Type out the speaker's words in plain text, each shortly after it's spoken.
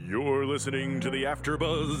You're listening to the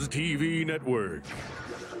AfterBuzz TV Network.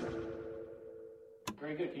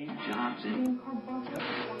 Very good, Keith Johnson.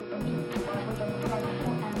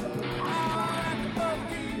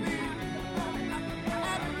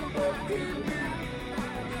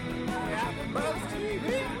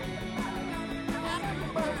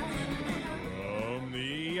 From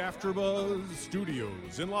the AfterBuzz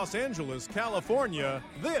Studios in Los Angeles, California,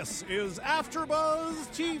 this is AfterBuzz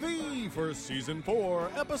TV for Season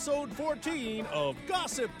 4, Episode 14 of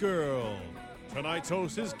Gossip Girl. Tonight's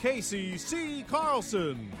host is Casey C.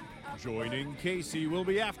 Carlson. Joining Casey will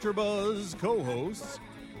be AfterBuzz co-hosts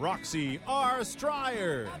Roxy R.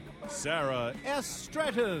 Stryer, Sarah S.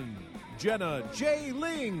 Stratton, Jenna J.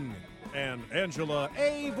 Ling, and Angela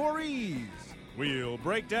A. Voorhees. We'll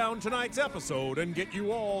break down tonight's episode and get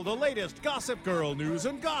you all the latest Gossip Girl news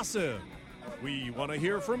and gossip. We want to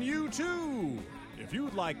hear from you, too. If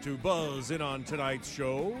you'd like to buzz in on tonight's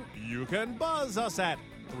show, you can buzz us at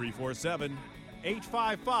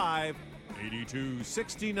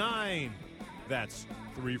 347-855-8269. That's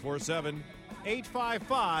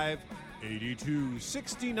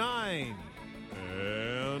 347-855-8269.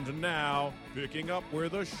 And now, picking up where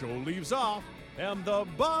the show leaves off, and the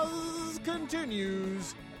buzz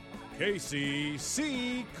continues, Casey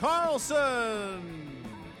C. Carlson.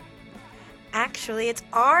 Actually, it's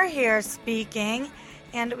R here speaking,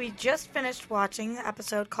 and we just finished watching the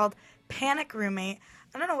episode called Panic Roommate.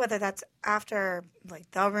 I don't know whether that's after,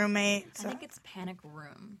 like, The Roommate. I think it's Panic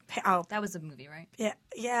Room. That was a movie, right?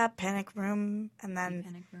 Yeah, Panic Room, and then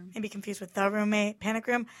Panic Room. maybe confused with The Roommate, Panic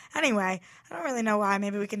Room. Anyway, I don't really know why.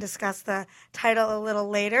 Maybe we can discuss the title a little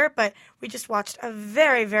later, but we just watched a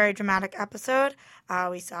very, very dramatic episode.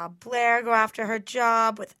 We saw Blair go after her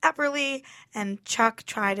job with Epperly, and Chuck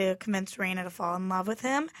try to convince Raina to fall in love with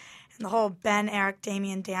him. And the whole Ben, Eric,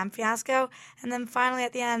 Damien, Dan fiasco. And then finally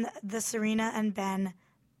at the end, the Serena and Ben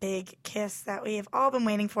big kiss that we have all been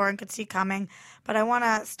waiting for and could see coming. But I want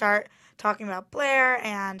to start talking about Blair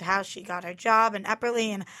and how she got her job in Epperly.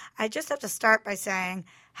 And I just have to start by saying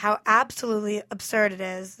how absolutely absurd it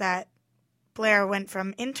is that Blair went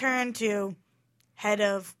from intern to head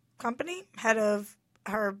of company, head of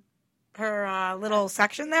her little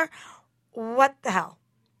section there. What the hell?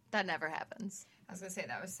 That never happens. I was going to say,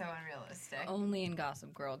 that was so unrealistic. Only in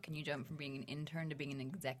Gossip Girl can you jump from being an intern to being an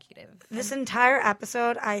executive. This entire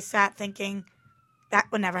episode, I sat thinking that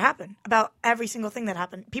would never happen about every single thing that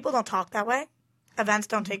happened. People don't talk that way. Events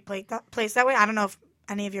don't take place that way. I don't know if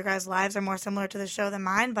any of your guys' lives are more similar to the show than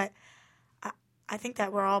mine, but I think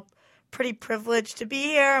that we're all pretty privileged to be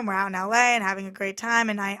here, and we're out in LA and having a great time,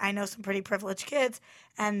 and I know some pretty privileged kids,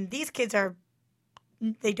 and these kids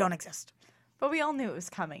they don't exist. But we all knew it was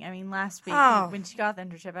coming. I mean, last week when she got the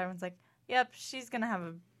internship, everyone's like, yep, she's going to have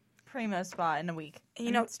a primo spot in a week.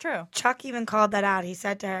 You know, it's true. Chuck even called that out. He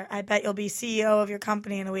said to her, I bet you'll be CEO of your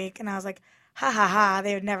company in a week. And I was like, ha, ha, ha,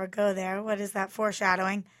 they would never go there. What is that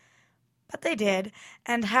foreshadowing? But they did.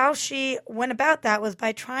 And how she went about that was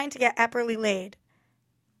by trying to get Epperly laid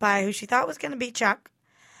by who she thought was going to be Chuck.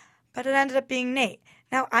 But it ended up being Nate.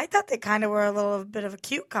 Now, I thought they kind of were a little bit of a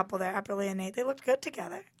cute couple there, Epperly and Nate. They looked good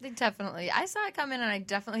together. They definitely. I saw it come in, and I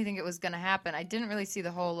definitely think it was going to happen. I didn't really see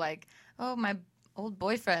the whole, like, oh, my old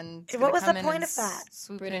boyfriend. What was the point of that?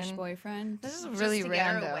 British boyfriend. This is really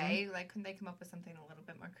random. Away. Like, couldn't they come up with something a little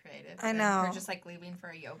bit more creative? I know. Or just, like, leaving for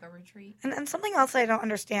a yoga retreat? And something else I don't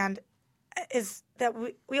understand is that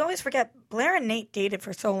we always forget Blair and Nate dated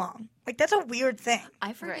for so long. Like, that's a weird thing.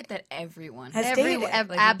 I forget that everyone has dated.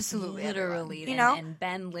 Absolutely. Literally. You know? And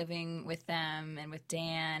Ben living with them and with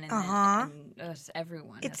Dan and,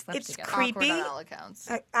 everyone has slept It's together. creepy. Awkward on all accounts.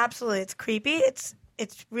 Absolutely. It's creepy. It's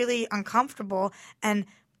really uncomfortable. And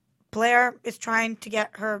Blair is trying to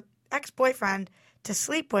get her ex-boyfriend to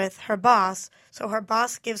sleep with her boss. So her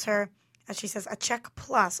boss gives her, as she says, a check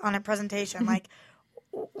plus on her presentation. Like,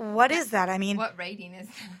 what is that? I mean, what rating is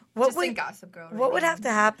that? What in Gossip Girl. What would have to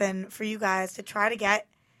happen for you guys to try to get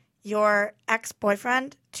your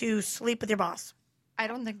ex-boyfriend to sleep with your boss? I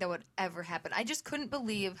don't think that would ever happen. I just couldn't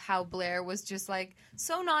believe how Blair was just, like,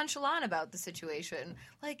 so nonchalant about the situation.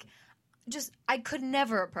 Like, I could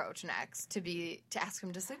never approach an ex to ask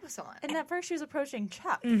him to sleep with someone. And at first she was approaching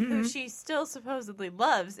Chuck, who she still supposedly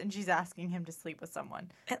loves, and she's asking him to sleep with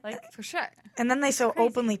someone. Like, for sure. And then they so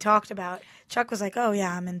openly talked about, Chuck was like, oh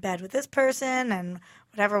yeah, I'm in bed with this person and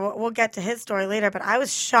whatever. We'll get to his story later, but I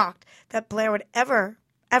was shocked that Blair would ever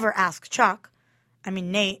ask Chuck. I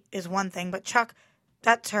mean, Nate is one thing, but Chuck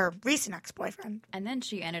that's her recent ex-boyfriend. And then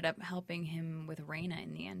she ended up helping him with Raina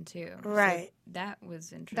in the end too. Right. So that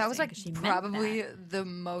was interesting. That was like 'cause she meant probably that. the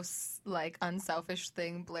most like unselfish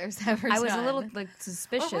thing Blair's ever done. I was a little like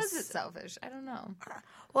suspicious. Or was it selfish? I don't know.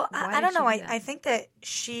 Well, Why I don't did know. she do that? I think that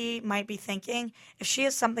she might be thinking if she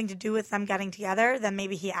has something to do with them getting together, then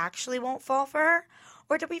maybe he actually won't fall for her.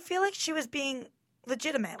 Or do we feel like she was being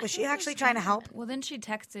legitimate? Was she actually trying to help? Well, then she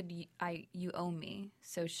texted, "You owe me,"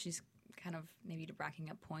 so she's kind of maybe racking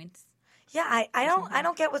up points. Yeah, I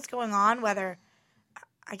don't get what's going on. Whether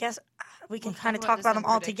I guess we can kind of about talk this about in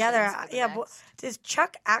them all together. predictions for the Yeah, next. does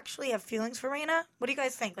Chuck actually have feelings for Raina? What do you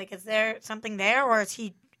guys think? Like, is there something there, or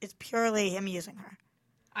is purely him using her?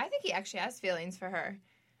 I think he actually has feelings for her.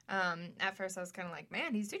 At first, I was kind of like,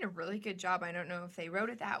 man, he's doing a really good job. I don't know if they wrote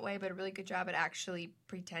it that way, but a really good job at actually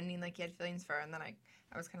pretending like he had feelings for her. And then I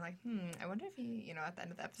was kind of like, I wonder if he, at the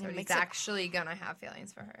end of the episode, he's makes it- actually going to have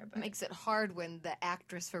feelings for her. It But makes it hard when the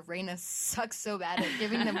actress for Raina sucks so bad at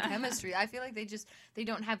giving them chemistry. I feel like they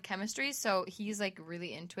don't have chemistry, so he's like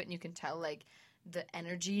really into it, and you can tell like the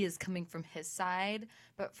energy is coming from his side,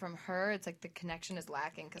 but from her, it's like the connection is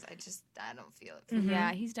lacking because I don't feel it. From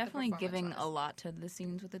Yeah, he's definitely performance giving wise. a lot to the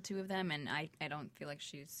scenes with the two of them, and I don't feel like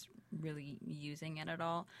she's really using it at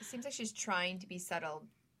all. it seems like she's trying to be subtle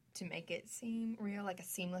to make it seem real, like a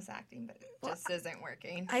seamless acting, but it just isn't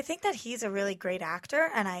working. I think that he's a really great actor,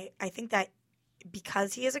 and I think that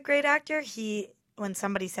because he is a great actor, when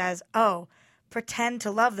somebody says, "Oh, pretend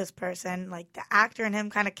to love this person," like the actor in him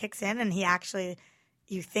kind of kicks in, and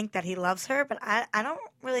you think that he loves her, but I don't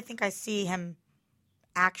really think I see him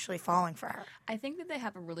actually falling for her. I think that they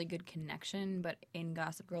have a really good connection, but in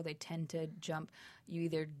Gossip Girl, they tend to jump. You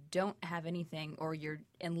either don't have anything or you're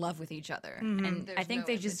in love with each other. And I There's think no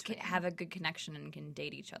they in just between. have a good connection and can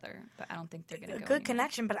date each other. But I don't think they're going to A go good anywhere.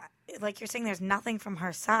 connection, but like you're saying, there's nothing from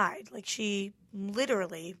her side. Like she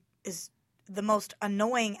literally is the most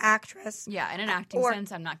annoying actress. Yeah, in an acting Or-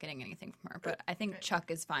 sense, I'm not getting anything from her. But I think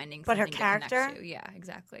Chuck is finding But her something to connect character? to. Yeah,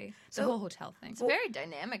 exactly. So- The whole hotel thing. It's a very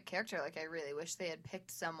dynamic character. Like I really wish they had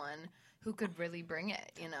picked someone who could really bring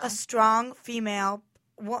it. A strong female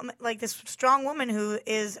woman, like this strong woman who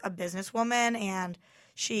is a businesswoman, and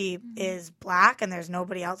she is black, and there's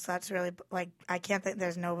nobody else that's really like I can't think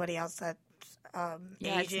there's nobody else that's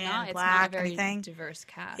Yeah, Asian, it's not a black, very anything. diverse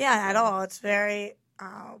cast. Yeah, at all. It's very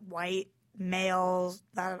white males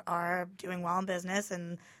that are doing well in business,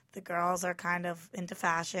 and the girls are kind of into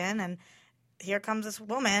fashion. And here comes this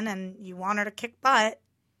woman, and you want her to kick butt,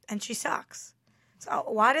 and she sucks. So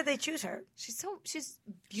why did they choose her? She's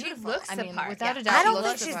beautiful. looks I the mean, part, without yeah. a doubt, I she don't looks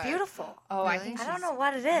think the she's part. beautiful. Oh, I Really? think I don't she's- know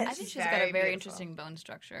what it I is. think she's She's got a very very beautiful. interesting bone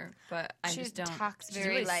structure, but I She just don't. talks she's very,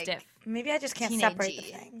 really like- stiff. Maybe I just can't separate the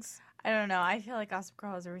Teenagey. things. I don't know. I feel like Gossip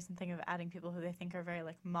Girl has a recent thing of adding people who they think are very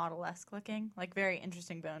like model-esque looking, like very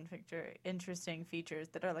interesting bone picture, interesting features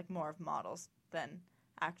that are like more of models than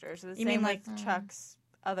actors. The You same mean, with like- Chuck's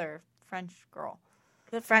other French girl.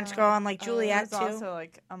 The French girl and like Is Juliet too. also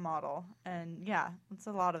like a model, and yeah, it's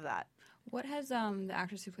a lot of that. What has the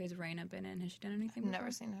actress who plays Raina been in? Has she done anything? I've before?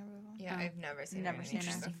 never seen her before. Yeah, I've never seen Never her seen in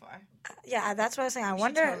her. before. Yeah, that's what I was saying. I We should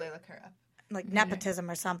wonder totally look her up. like nepotism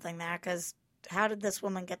or something there, because how did this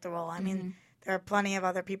woman get the role? I mean, there are plenty of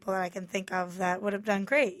other people that I can think of that would have done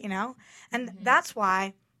great, and that's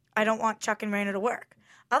why I don't want Chuck and Raina to work.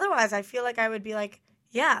 Otherwise, I feel like I would be like,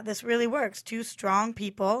 yeah, this really works. Two strong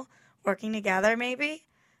people working together, maybe,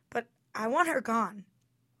 but I want her gone.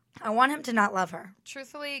 I want him to not love her.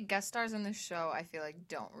 Truthfully, guest stars in this show, I feel like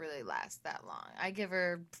don't really last that long. I give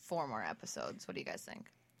her 4 more episodes. What do you guys think?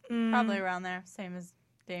 Probably around there. Same as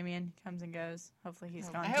Damien comes and goes. Hopefully he's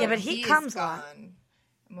gone. I Yeah, hope but he is comes a lot. gone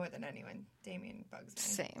more than anyone. Damien bugs me.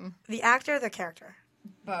 Same. The actor, or the character.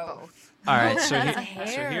 Both. All right, so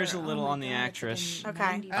Hair. here's a Oh little my on the God, actress. it's like a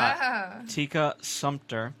Okay. 90s Ah. Tika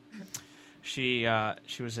Sumpter. She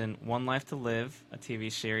was in One Life to Live, a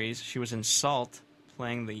TV series. She was in Salt,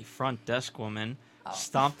 playing the front desk woman.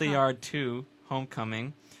 Stomp the Yard 2,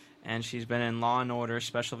 Homecoming, and she's been in Law and Order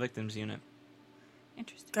Special Victims Unit.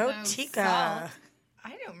 Interesting. Go No, Tika. Salt.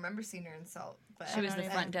 I don't remember seeing her in Salt, but She was the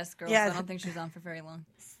front desk girl, Yeah. so I don't think she was on for very long.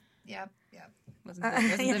 Yep. Wasn't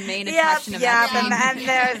the main Yep, attraction of yep, that and team.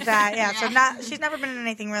 there's that. Yeah, so she's never been in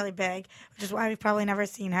anything really big, which is why we've probably never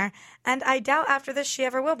seen her. And I doubt after this she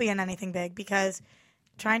ever will be in anything big, because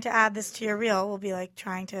trying to add this to your reel will be like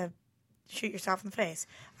trying to shoot yourself in the face.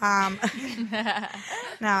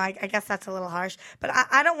 No, I guess that's a little harsh. But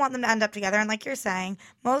I don't want them to end up together. And like you're saying,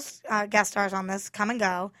 most guest stars on this come and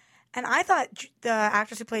go. And I thought the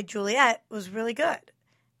actress who played Juliet was really good.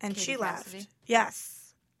 And Katie she left. Cassidy? Yes.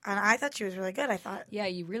 And I thought she was really good. I thought. Yeah,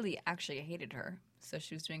 you really actually hated her, so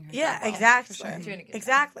she was doing her Yeah, job well. exactly. Sure. Doing a good job.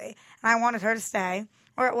 Exactly. And I wanted her to stay.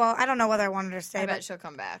 Or, well, I don't know whether I wanted her to stay. I but bet she'll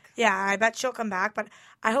come back. yeah, I bet she'll come back. But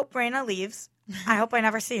I hope Raina leaves. I hope I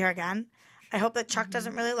never see her again. I hope that Chuck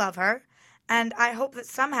doesn't really love her. And I hope that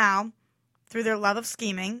somehow, through their love of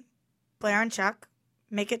scheming, Blair and Chuck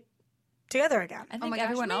make it together again. I Oh think my gosh,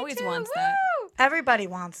 everyone me always too. wants that. Everybody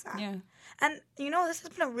wants that. Yeah. And, this has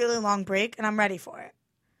been a really long break, and I'm ready for it.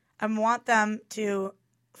 I want them to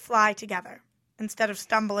fly together instead of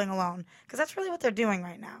stumbling alone. Because that's really what they're doing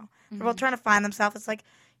right now. They're both trying to find themselves. It's like,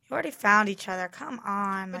 you already found each other. Come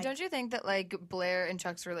on. But Like, don't you think that like Blair and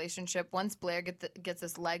Chuck's relationship, once Blair gets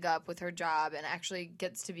this leg up with her job and actually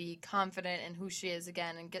gets to be confident in who she is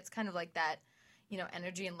again and gets kind of like that,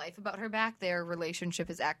 energy and life about her back, their relationship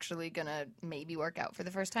is actually gonna maybe work out for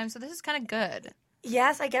the first time. So this is kind of good.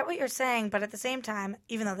 yes, I get what you're saying, but at the same time,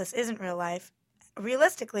 even though this isn't real life,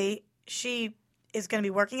 realistically, she is going to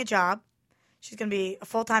be working a job. She's going to be a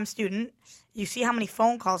full-time student. You see how many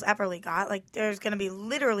phone calls Everly got. Like, there's going to be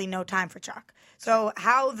literally no time for Chuck. So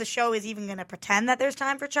how the show is even going to pretend that there's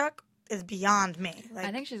time for Chuck is beyond me. Like,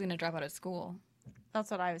 I think she's going to drop out of school. That's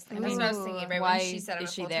what I was thinking. That's what I was thinking, right? Why When she said I'm a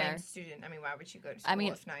is she full-time there? student, why would you go to school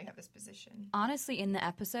if now you have this position? Honestly, in the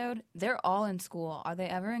episode, they're all in school. Are they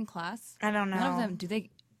ever in class? I don't know. None of them. Do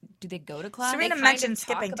they go to class? Serena They mentioned kind of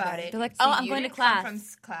talk skipping about today. it. They're like, So "Oh, I'm you going to didn't come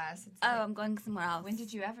class." From class. It's Oh, like, I'm going somewhere else. when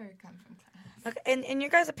did you ever come from class? Okay, in your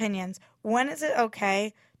guys' opinions, when is it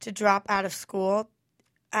okay to drop out of school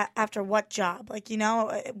after what job? Like,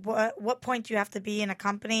 what point do you have to be in a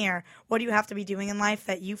company, or what do you have to be doing in life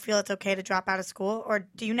that you feel it's okay to drop out of school, or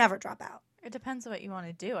do you never drop out? It depends on what you want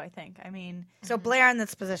to do, I think. I mean, So Blair in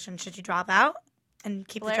this position, should you drop out and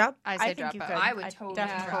keep Blair- the job? I I say think drop you out. could. I would I totally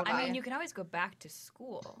definitely drop would. out. I mean, you can always go back to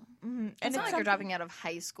school. and It's not like you're something- dropping out of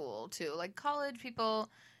high school too. Like college people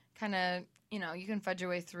kind of, you can fudge your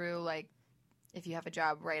way through. Like if you have a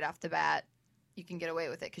job right off the bat, you can get away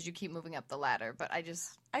with it because you keep moving up the ladder. But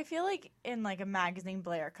I feel like in like a magazine,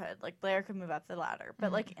 Blair could move up the ladder,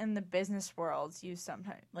 but like in the business world, you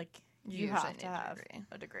sometimes you usually have need to a have degree.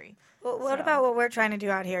 a degree. Well, what So- about what we're trying to do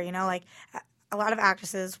out here? Like a lot of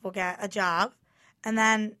actresses will get a job, and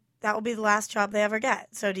then that will be the last job they ever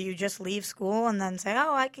get. So do you just leave school and then say,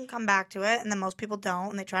 oh, I can come back to it? And then most people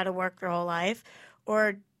don't, and they try to work their whole life.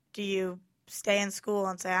 Or do you stay in school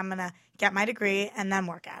and say, I'm going to get my degree and then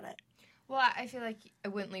work at it? Well, I feel like I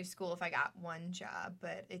wouldn't leave school if I got one job,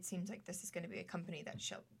 but it seems like this is going to be a company that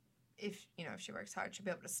if she works hard, she'll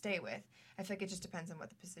be able to stay with. I feel like it just depends on what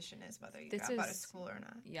the position is, whether you This drop out of is- school or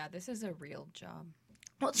not. Yeah, this is a real job.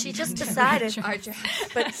 Well, she just decided, Our job.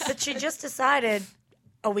 but she just decided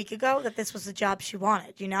a week ago that this was the job she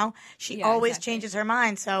wanted, She Yeah, always exactly. changes her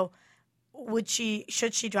mind. So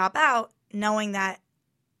should she drop out knowing that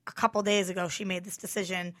a couple days ago she made this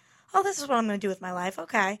decision, oh, this is what I'm going to do with my life.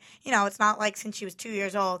 Okay. It's not like since she was 2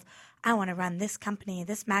 years old, I want to run this company,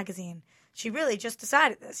 this magazine. She really just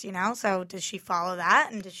decided this, So does she follow that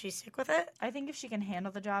and does she stick with it? I think if she can handle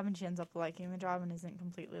the job and she ends up liking the job and isn't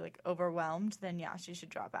completely overwhelmed, then yeah, she should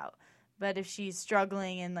drop out. But if she's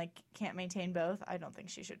struggling and can't maintain both, I don't think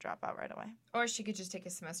she should drop out right away. Or she could just take a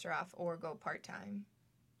semester off or go part-time,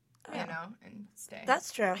 and stay.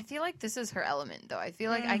 That's true. I feel like this is her element, though. I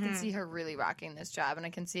feel like I can see her really rocking this job, and I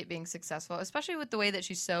can see it being successful, especially with the way that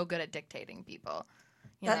she's so good at dictating people.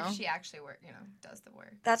 You know? If she actually does the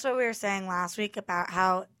work. That's what we were saying last week about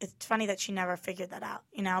how it's funny that she never figured that out,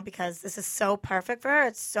 because this is so perfect for her.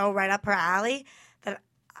 It's so right up her alley that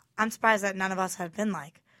I'm surprised that none of us have been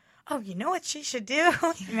like, oh, you know what she should do?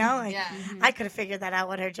 Yeah. I could have figured that out,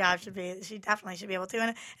 what her job should be. She definitely should be able to.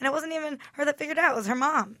 And it wasn't even her that figured it out. It was her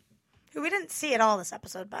mom, who we didn't see at all this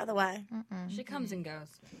episode, by the way. She comes and goes.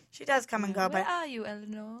 She does come and go, Where but are you,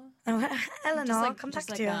 Eleanor? Eleanor, come back just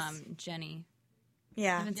to like us. Jenny.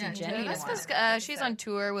 Yeah. Haven't seen Yeah, Jenny in a That's while. because she's on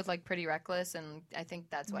tour with Pretty Reckless, and I think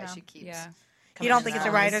that's why Yeah. she keeps. Yeah. You don't think it's a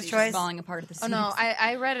coming writer's out. choice? Falling apart at the Oh seams. no,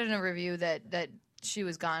 I read in a review that she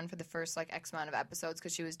was gone for the first X amount of episodes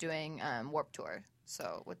because she was doing Warped Tour.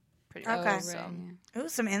 So with Pretty Okay. Reckless. Right, So. yeah. Ooh,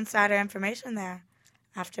 some insider information there.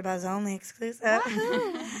 AfterBuzz only exclusive.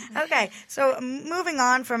 Okay, so moving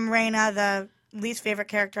on from Raina, the least favorite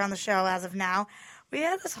character on the show as of now, we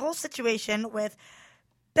had this whole situation with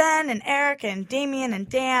Ben and Eric and Damien and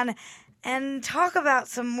Dan, and talk about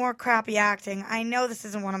some more crappy acting. I know this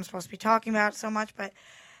isn't what I'm supposed to be talking about so much, but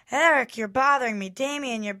Eric, you're bothering me.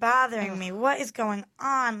 Damien, you're bothering me. What is going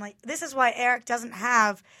on? This is why Eric doesn't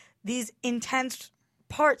have these intense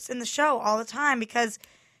parts in the show all the time, because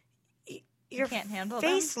your can't handle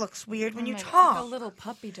face looks weird when you Like a talk. little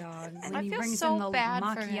puppy dog when I he feel brings so in the bad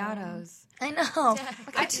for him. macchiatos. I know.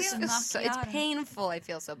 I just feel knocked it's out. painful. I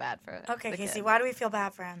feel so bad for Okay, the Casey, kid. why do we feel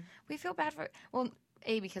bad for him? We feel bad for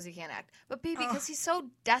A, because he can't act, but B, because he's so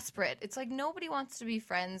desperate. It's like nobody wants to be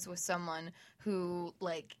friends with someone who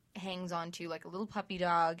like hangs on to you like a little puppy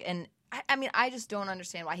dog. And I mean, I just don't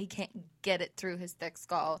understand why he can't get it through his thick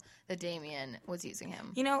skull that Damien was using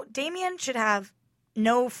him. You know, Damien should have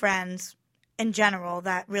no friends in general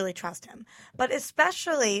that really trust him. But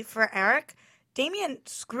especially for Eric, Damien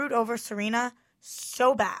screwed over Serena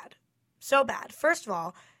so bad. So bad. First of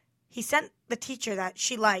all, he sent the teacher that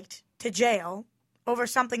she liked to jail over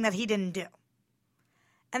something that he didn't do.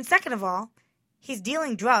 And second of all, he's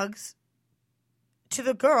dealing drugs to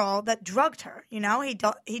the girl that drugged her. You know, he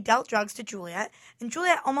dealt drugs to Juliet, and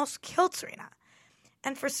Juliet almost killed Serena.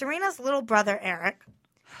 And for Serena's little brother, Eric,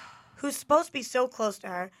 who's supposed to be so close to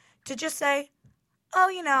her, to just say, oh,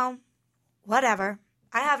 you know, whatever.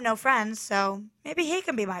 I have no friends, so maybe he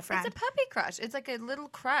can be my friend. It's a puppy crush. It's like a little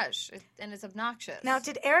crush, and it's obnoxious. Now,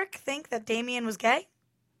 did Eric think that Damien was gay?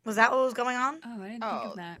 Was that what was going on? Oh, I didn't think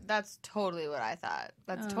of that. That's totally what I thought.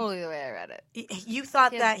 That's totally the way I read it. You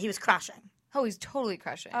thought He that has- he was crushing. Oh, he's totally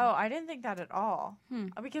crushing. Oh, I didn't think that at all.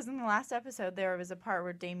 Because in the last episode, there was a part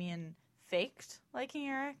where Damien faked liking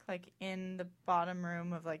Eric, like in the bottom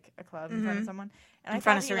room of like a club in front of someone, and In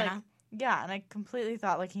front of thought he, Serena? yeah, and I completely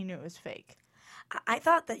thought like he knew it was fake. I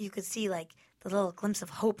thought that you could see, like, the little glimpse of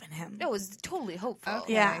hope in him. No, it was totally hopeful.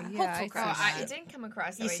 Okay, Yeah. Hopeful I see crush. that. It didn't come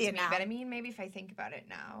across that You way see to it me, now. but I mean, maybe if I think about it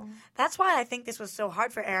now. That's why I think this was so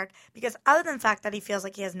hard for Eric, because other than the fact that he feels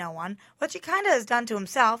like he has no one, which he kind of has done to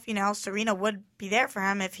himself, you know, Serena would be there for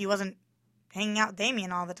him if he wasn't hanging out with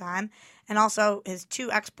Damien all the time. And also, his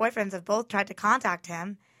two ex-boyfriends have both tried to contact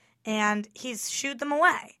him, and he's shooed them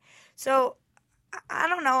away. So, I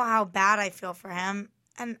don't know how bad I feel for him,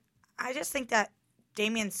 and I just think that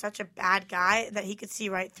Damien's such a bad guy that he could see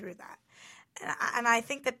right through that. And I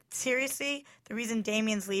think that, seriously, the reason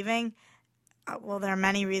Damien's leaving, well, there are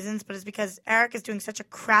many reasons, but it's because Eric is doing such a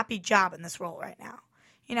crappy job in this role right now.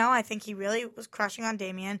 You know, I think he really was crushing on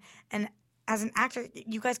Damien, and as an actor,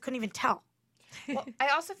 you guys couldn't even tell. Well, I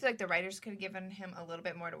also feel like the writers could have given him a little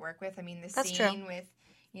bit more to work with. I mean, the That's scene true. with,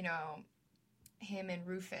 you know, him and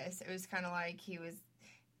Rufus, it was kind of like he was.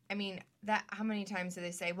 I mean, that how many times do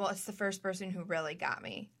they say, well, it's the first person who really got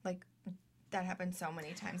me? Like, that happened so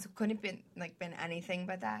many times. It couldn't have been anything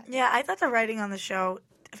but that. Yeah, I thought the writing on the show,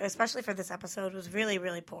 especially for this episode, was really,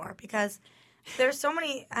 really poor because there's so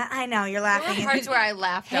many. I know you're There were laughing. parts where I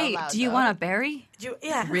laughed out Hey, loud. do you though. want a berry?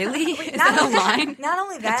 Yeah, Really? Is Not that a only- line? Not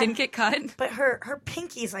only That that, didn't get cut? but her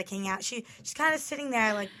pinky's like hanging out. She's kind of sitting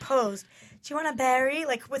there like posed. Do you want a berry?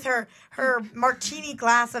 Like with her martini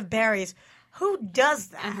glass of berries. Who does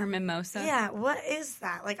that? And her mimosa? Yeah, what is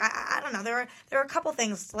that? Like I don't know. There are a couple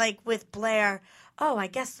things like with Blair. Oh, I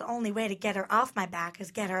guess the only way to get her off my back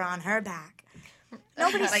is get her on her back.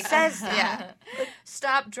 Nobody says that. Yeah.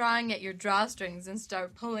 Stop drawing at your drawstrings and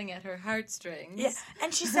start pulling at her heartstrings. Yeah,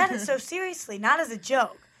 and she said it so seriously, not as a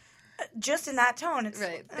joke. Just in that tone. It's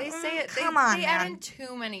Right. They say it. Come on, they add man. in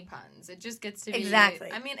too many puns. It just gets to be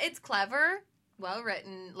Exactly. I mean, it's clever, well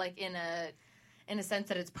written, like in a sense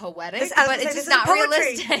that it's poetic, This- I was but gonna it's say, just this not isn't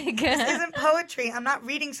poetry. realistic. This isn't poetry. I'm not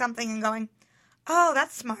reading something and going, "Oh,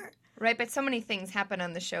 that's smart." Right, but so many things happen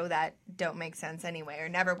on the show that don't make sense anyway, or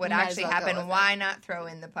never would Might as actually well go with happen. it. Why not throw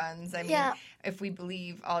in the puns? I mean, Yeah. if we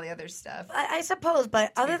believe all the other stuff. I suppose,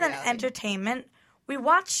 but other than reality. entertainment, we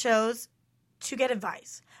watch shows to get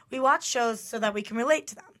advice. We watch shows so that we can relate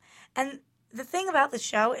to them. And the thing about the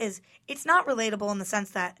show is it's not relatable in the sense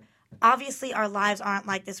that obviously our lives aren't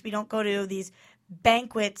like this. We don't go to these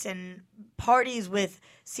banquets and parties with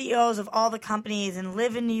CEOs of all the companies and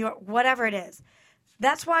live in New York, whatever it is.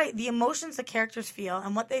 That's why the emotions the characters feel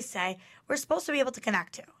and what they say, we're supposed to be able to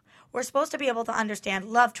connect to. We're supposed to be able to understand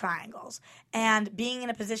love triangles and being in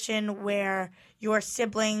a position where your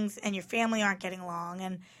siblings and your family aren't getting along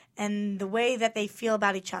and the way that they feel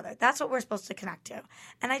about each other. That's what we're supposed to connect to.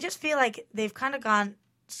 And I just feel like they've kind of gone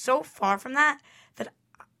so far from that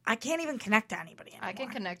I can't even connect to anybody anymore. I can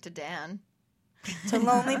connect to Dan. To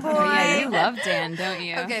Lonely Boy. Oh, yeah, you love Dan, don't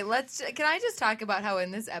you? Okay, can I just talk about how in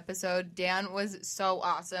this episode Dan was so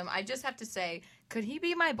awesome? I just have to say, could he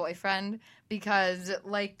be my boyfriend? Because,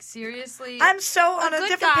 like, seriously, I'm so on a good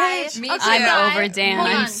different guy, page. Me I'm too. Guy- over Dan. Hold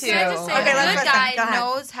I'm on, can I just so say, Okay, a let's good listen. guy Go ahead.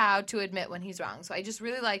 knows how to admit when he's wrong. So I just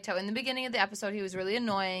really liked how in the beginning of the episode he was really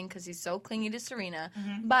annoying because he's so clingy to Serena.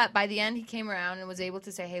 But by the end he came around and was able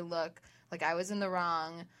to say, hey, look, like I was in the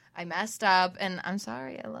wrong. I messed up, and I'm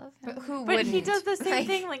sorry. I love him. But who But wouldn't? he does the same Like,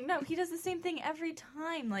 thing. Like, no, he does the same thing every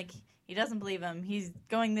time. Like, he doesn't believe him. He's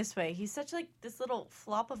going this way. He's such, like, this little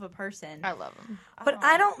flop of a person. I love him. What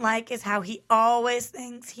I don't like is how he always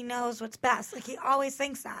thinks he knows what's best. Like, he always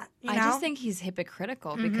thinks that, you know? I just think he's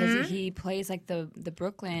hypocritical because he plays like the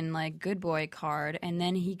Brooklyn like good boy card, and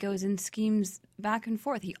then he goes and schemes back and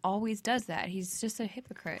forth. He always does that. He's just a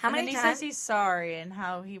hypocrite. How And then many he times? says he's sorry and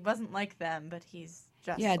how he wasn't like them, but he's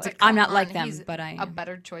just Yeah, it's like like, I'm not Come like on, them, he's but I a am.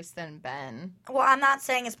 better choice than Ben. Well, I'm not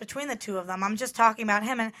saying it's between the two of them. I'm just talking about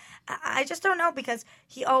him. And I just don't know because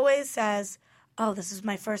he always says, oh, this is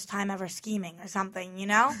my first time ever scheming or something, you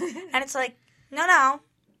know? And it's like, no.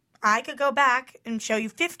 I could go back and show you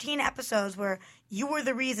 15 episodes where you were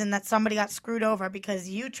the reason that somebody got screwed over because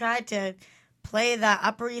you tried to play the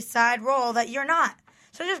Upper East Side role that you're not.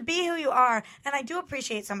 So just be who you are. And I do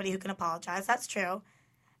appreciate somebody who can apologize. That's true.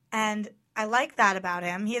 And I like that about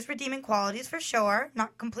him. He has redeeming qualities for sure.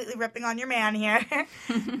 Not completely ripping on your man here.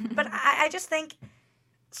 But I just think,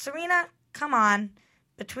 Serena, come on.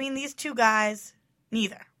 Between these two guys,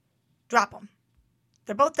 neither. Drop them.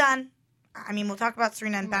 They're both done. I mean, we'll talk about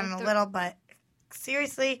Serena and Ben in a little, but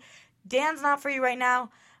seriously, Dan's not for you right now.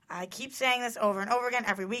 I keep saying this over and over again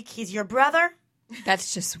every week. He's your brother.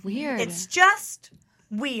 That's just weird. It's just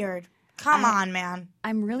weird. Come on, man.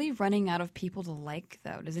 I'm really running out of people to like,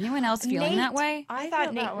 though. Does anyone else feeling Nate. that way? I feel thought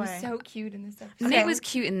that Nate was way. so cute in this episode. Nate was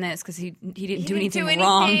cute in this because he didn't He do didn't anything do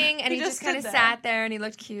wrong. anything, and he He just just kind of stood there. sat there and he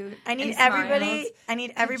looked cute. I need and he everybody. smiled. I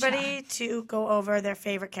need everybody to go over their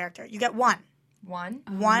favorite character. You get one. One.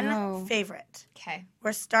 One no. favorite. Okay.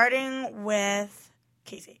 We're starting with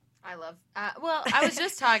Casey. I love. Well, I was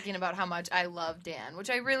just talking about how much I love Dan,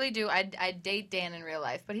 which I really do. I date Dan in real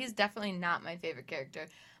life, but he's definitely not my favorite character.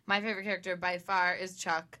 My favorite character by far is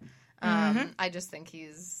Chuck. I just think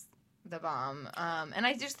he's the bomb, and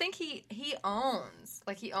I just think he owns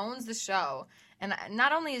the show. And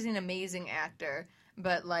not only is he an amazing actor,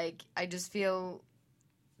 but like I just feel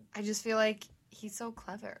like he's so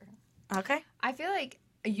clever. Okay. I feel like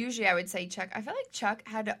usually I would say Chuck. I feel like Chuck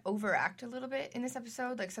had to overact a little bit in this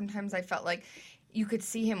episode. Like sometimes I felt like you could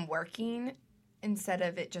see him working instead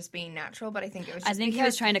of it just being natural. But I think it was just I think he because-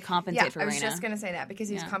 was trying to compensate for I was Raina. just gonna say that because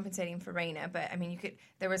he was Yeah. compensating for Raina. But I mean,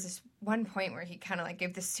 there was this one point where he kind of like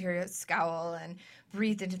gave this serious scowl and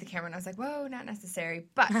breathed into the camera, and I was like, "Whoa, not necessary."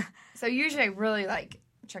 But so usually I really like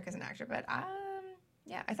Chuck as an actor, but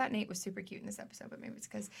yeah, I thought Nate was super cute in this episode, but maybe it's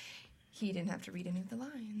because he didn't have to read any of the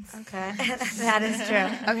lines. Okay. That is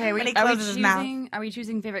true. Okay, When he are we closes his mouth.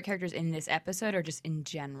 choosing favorite characters in this episode or just in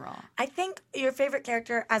general? I think your favorite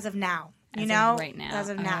character as of now. You As know? of right now. As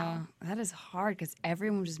of now. That is hard because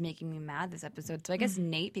everyone was just making me mad this episode. So I guess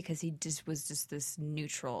Nate because he just was just this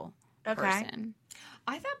neutral Okay. person.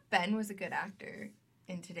 I thought Ben was a good actor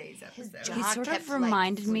in today's episode. He sort kept, of like,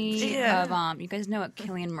 reminded me Yeah. of you guys know what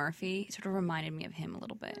Cillian Murphy sort of reminded me of him a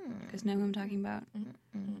little bit. You guys know who I'm talking about?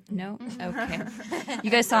 No? Okay. You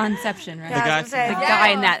guys saw Inception, right? Yeah, I was guy gonna say, The yeah. guy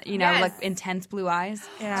in that, Yes. like intense blue eyes.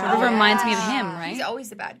 Yeah. Sort of reminds me of him, right? He's always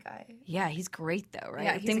the bad guy. Yeah, he's great though, right?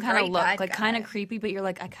 Yeah, Like, he's same a kind of great look, bad like kind of guy. creepy, but you're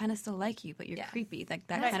like, I kind of still like you, but you're Yeah. creepy, like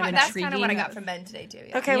that That's, kind of that's intriguing. kind of what I got from Ben today too.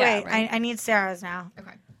 Yeah. Okay, Yeah, wait. right. I need Sarah's now.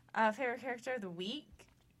 Okay. Favorite character of the week?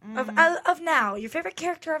 Of now. Your favorite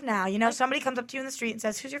character of now. You know, somebody comes up to you in the street and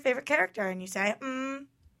says, who's your favorite character? And you say,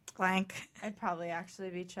 blank. I'd probably actually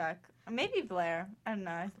be Chuck. Maybe Blair. I don't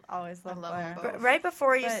know. I always loved love Blair. them both. But right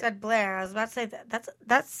before you But- said Blair, I was about to say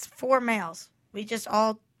that's 4 males. We just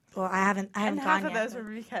all, well, I haven't And gone half of yet. those were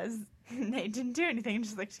because Nate didn't do anything and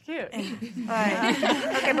just looked cute.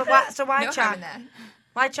 Okay, but why No harm Chuck? in that.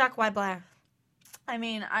 Why Chuck? Why Blair? I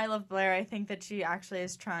mean, I love Blair. I think that she actually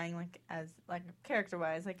is trying, like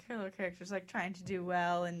character-wise, like her little character's like trying to do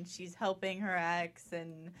well, and she's helping her ex,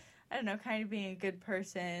 and I don't know, kind of being a good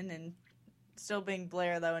person, and still being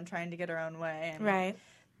Blair though, and trying to get her own way. And, Right.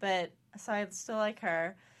 But so I still like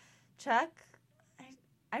her. Chuck,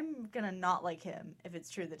 I'm gonna not like him if it's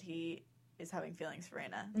true that he is having feelings for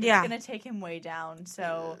Raina. Yeah. It's gonna take him way down.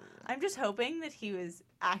 So I'm just hoping that he was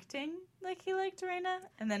acting like he liked Raina,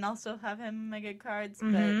 and then also have him my good cards.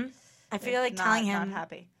 Mhm. I But feel like telling not him,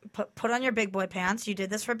 happy. put on your big boy pants. You did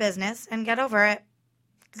this for business, and get over it,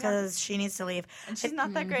 because she needs to leave. And she's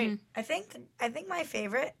not that great. I think my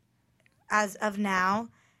favorite, as of now,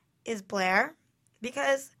 is Blair,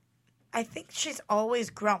 because I think she's always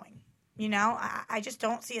growing. You know, I just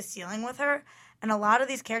don't see a ceiling with her, and a lot of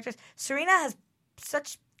these characters. Serena has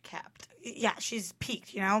such Capped. yeah, she's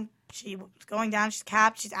peaked. You know, she's going down. She's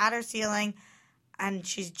capped. She's at her ceiling, and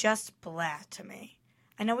she's just blah to me.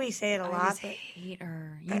 I know we say it a I lot, just but hate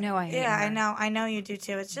her. You know I hate her. yeah, I know you do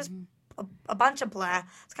too. It's just a bunch of blah.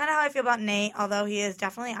 It's kind of how I feel about Nate, although he is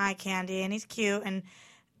definitely eye candy and he's cute, and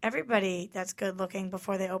everybody that's good looking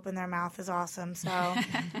before they open their mouth is awesome. So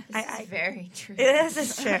I Very true. it is.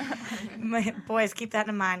 It's true. Boys, keep that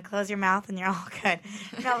in mind. Close your mouth and you're all good.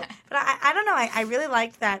 No, but I don't know. I really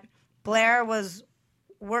liked that Blair was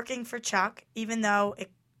working for Chuck, even though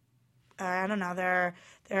I don't know. There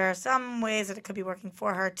are some ways that it could be working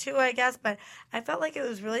for her too, I guess. But I felt like it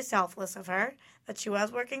was really selfless of her that she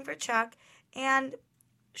was working for Chuck, and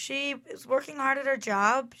she is working hard at her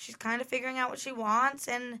job. She's kind of figuring out what she wants,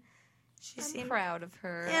 and I'm proud of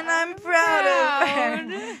her. And I'm proud of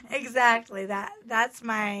her. Exactly. That's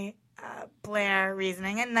my Blair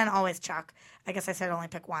reasoning, and then always Chuck. I guess I said only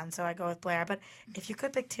pick one, so I go with Blair. But if you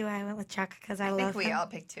could pick two, I went with Chuck because I love him. I think we all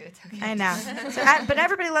picked two. It's okay. I know. But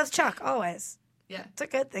everybody loves Chuck, always. Yeah. It's a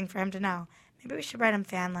good thing for him to know. Maybe we should write him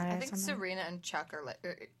fan letters. I think or something. Serena and Chuck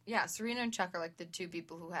are like the two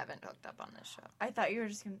people who haven't hooked up on this show. I thought you were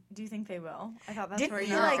just going to... Do you think they will? I thought that's Didn't where he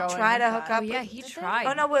you were going try with to hook that. up? Oh, yeah, with- he tried.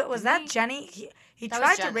 Oh no, was that Jenny? He That tried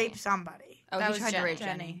was to Jenny. rape somebody. Oh, That he was tried to rape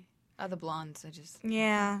Jenny. Jenny. Oh, the blondes.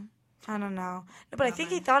 Yeah. I don't know. No, but I think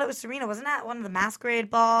he thought it was Serena. Wasn't that one of the masquerade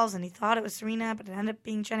balls? And he thought it was Serena, but it ended up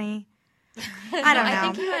being Jenny. I don't know. I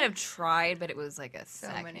think he might have tried, but it was like a So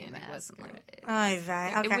second. many It wasn't like Oy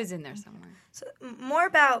vey. Okay. It was in there somewhere. So, more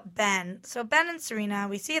about Ben. So Ben and Serena,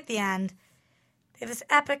 we see at the end, they have this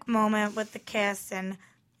epic moment with the kiss. And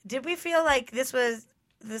did we feel like this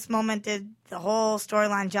moment did the whole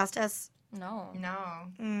storyline justice? No.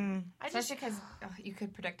 No. Especially because you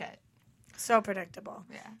could predict it. So predictable.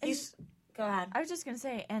 Yeah. Go ahead. I was just going to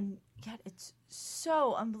say, and yet it's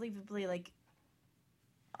so unbelievably, like,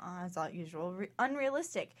 as all usual,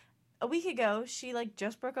 unrealistic. A week ago, she, like,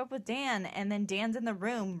 just broke up with Dan, and then Dan's in the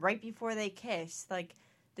room right before they kiss. Like,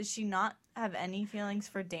 does she not have any feelings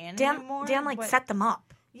for Dan anymore? Dan like, set them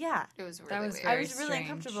up. Yeah. It was really That was weird. I very was really strange.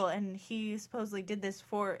 uncomfortable, and he supposedly did this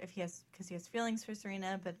because he has feelings for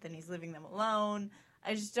Serena, but then he's leaving them alone.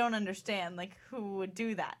 I just don't understand, like, who would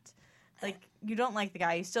do that? Like, you don't like the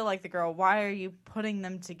guy, you still like the girl. Why are you putting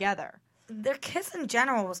them together? Their kiss in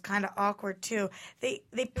general was kind of awkward too. They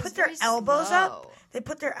put was their very elbows slow. up. They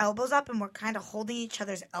put their elbows up and were kind of holding each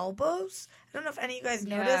other's elbows. I don't know if any of you guys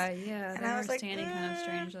noticed. Yeah. And They I were was like, standing kind of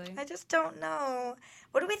strangely. I just don't know.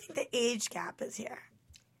 What do we think the age gap is here?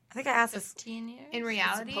 I think I asked this. 15 years? In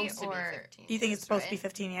reality, It's supposed to be or 15 Do you think years, it's supposed to be right?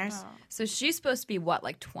 15 years? So she's supposed to be what,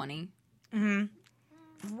 like 20?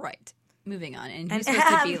 Mm-hmm. Right. Moving on. And And- he's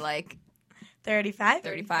supposed to be like 35?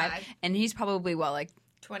 35. And he's probably what, like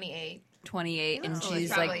 28. 28, and so she's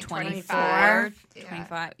probably like 24. 24, Yeah.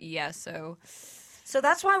 25. Yeah, so So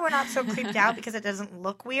that's why we're not so creeped out, because it doesn't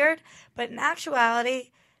look weird. But in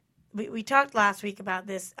actuality, we talked last week about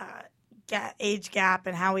this age gap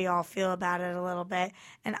and how we all feel about it a little bit.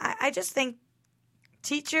 And I just think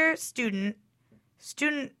teacher, student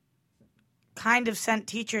kind of sent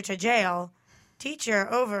teacher to jail.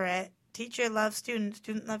 Teacher over it. Teacher loves student.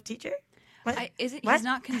 Student love teacher. What? he's What?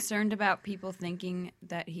 not concerned about people thinking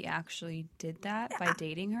that he actually did that by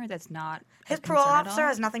dating her. That's not His a parole concern at officer all?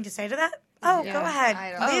 has nothing to say to that? Oh, Yeah, go ahead.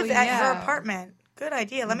 I don't- Live Oh, at her yeah. apartment. Good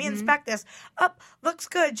idea. Let me inspect this. Oh, looks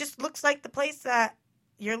good. Just looks like the place that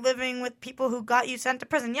you're living with people who got you sent to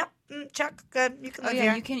prison. Yep, check. Good. You can Oh live yeah,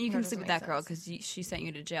 here. you can doesn't sleep with make that girl sense. because she sent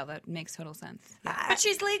you to jail. That makes total sense. But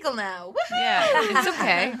she's legal now. Woohoo! Yeah, it's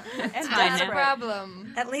okay. And That's the desperate.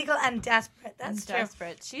 problem. Illegal and desperate. That's And true.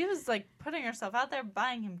 desperate. She was, like, putting herself out there,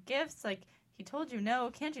 buying him gifts. Like, he told you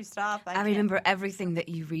no. Can't you stop? I can't. remember everything that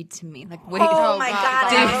you read to me. Like, wait, Oh my God,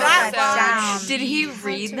 Did- I wrote that down. did he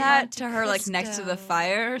read to that Monte to her like next to the Cristo.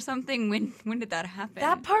 fire or something? When did that happen?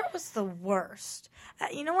 That part was the worst.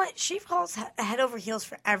 You know what? She falls head over heels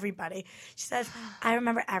for everybody. She says, I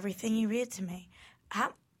remember everything you read to me.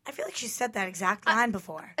 I feel like she said that exact line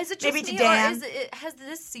before. Is it just Maybe to me, Dan. or has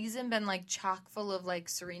this season been like chock full of like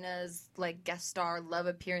Serena's like guest star love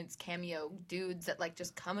appearance cameo dudes that like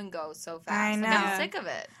just come and go so fast? I Like, know. I'm sick of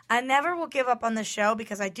it. I never will give up on the show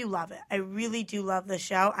because I do love it. I really do love the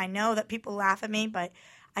show. I know that people laugh at me, but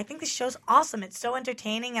I think the show's awesome. It's so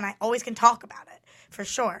entertaining, and I always can talk about it, for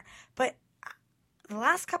sure. But the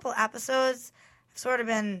last couple episodes have sort of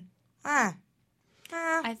been,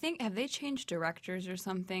 I think have they changed directors or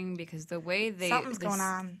something? Because the way Something's going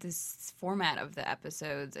on. This format of the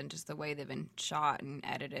episodes and just the way they've been shot and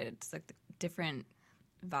edited, it's like a different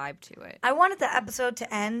vibe to it. I wanted the episode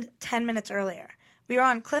to end 10 minutes earlier. We were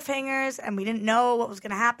on cliffhangers, and we didn't know what was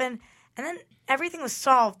going to happen. And then everything was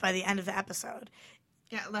solved by the end of the episode.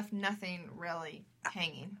 Yeah, it left nothing really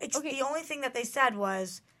hanging. It's the only thing that they said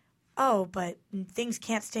was, oh, but things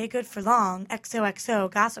can't stay good for long. XOXO,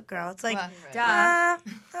 Gossip Girl. It's like,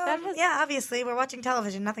 Well, yeah, obviously, we're watching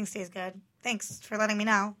television. Nothing stays good. Thanks for letting me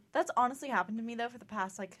know. That's honestly happened to me though for the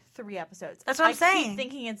past 3 episodes. That's what I'm I saying. keep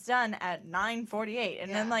thinking it's done at 9:48,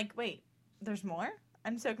 and then wait, there's more.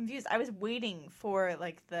 I'm so confused. I was waiting for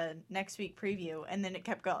the next week preview, and then it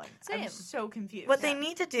kept going. Same. I'm so confused. What they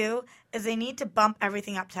need to do is they need to bump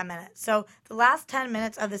everything up 10 minutes. So the last 10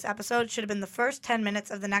 minutes of this episode should have been the first 10 minutes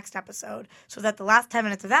of the next episode, so that the last 10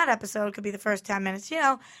 minutes of that episode could be the first 10 minutes,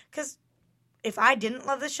 because if I didn't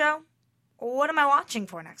love the show, what am I watching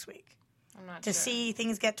for next week? I'm not To sure. see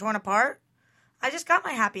things get torn apart? I just got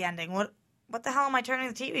my happy ending. What the hell am I turning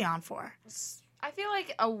the TV on for? I feel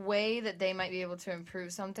like a way that they might be able to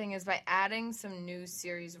improve something is by adding some new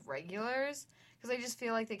series regulars. Because I just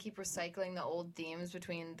feel like they keep recycling the old themes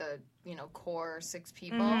between the, core 6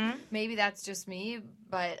 people. Mhm. Maybe that's just me,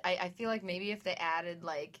 but I feel like maybe if they added,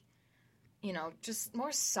 just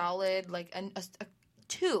more solid,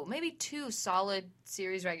 maybe two solid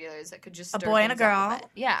series regulars that could just A stir boy and a things up girl. bit.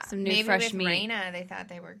 Yeah. Some new Maybe fresh with meat. Raina, they thought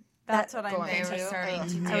they were That's what I'm going they to were thinking. starting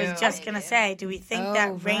to do. I was just going to say, do we think that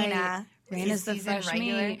Oh, Raina... Raina's the season fresh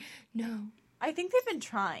regular. meat. No. I think they've been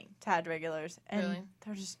trying to add regulars, and Really?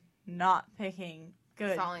 they're just not picking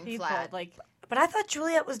good Falling people. flat. But I thought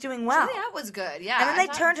Juliet was doing well. Juliet was good, yeah. and then I they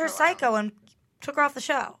thought turned her for a while. psycho and took her off the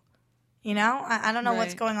show. I don't know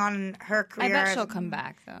what's Right. going on in her I career. bet she'll come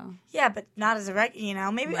back though. Yeah, but not as a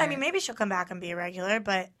regular. Maybe Right. maybe she'll come back and be a regular,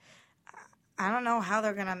 but I don't know how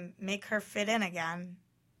they're gonna make her fit in again.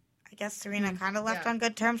 I guess Serena kind of left Yeah. on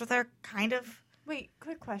good terms with her, kind of. Wait,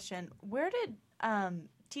 quick question. Where did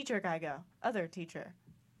teacher guy go? Other teacher.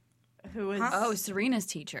 Who was... Oh, Serena's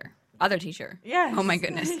teacher. Other teacher. Yes. Oh my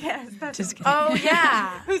goodness. Yes, that's Just kidding. Oh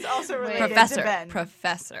yeah, who's also related Professor. to Ben.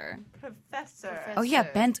 Professor. Professor. Oh yeah,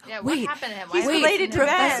 Ben's. Yeah, what wait, happened to him? He's Why wait. related to Ben.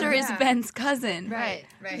 Professor is Yeah. Ben's cousin. Right.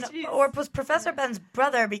 Jeez. or was Professor Ben's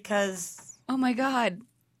brother because Oh my god,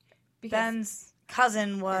 Ben's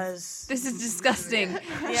cousin was. this is disgusting.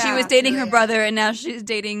 She Yeah. was dating her brother, and now she's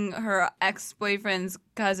dating her ex-boyfriend's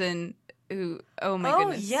cousin. Who? Oh my Oh,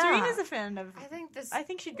 goodness. yeah. Serena's a fan of... I think this I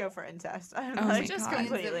think she'd go for incest. I don't Oh know. my Like, just God.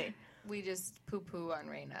 completely. we just poo-poo on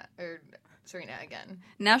Raina or Serena again.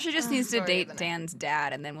 Now she just needs to Story of date the night. Dan's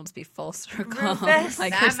dad, and then we'll just be full circle, Rufus.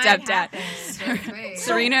 like That her might stepdad. happen. Wait.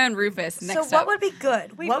 Serena and Rufus. Next So what up. would be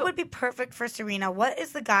good? Wait, what but- would be perfect for Serena? What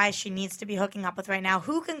is the guy she needs to be hooking up with right now?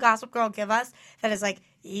 Who can Gossip Girl give us that is like,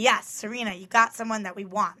 yes, Serena, you got someone that we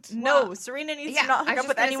want? No, Serena needs Yeah, to not I hook was up just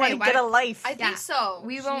with gonna anyone say, and why get a don't- life. I think so.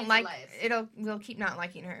 We She won't needs a like life. we'll keep not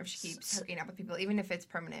liking her if she keeps hooking up with people, even if it's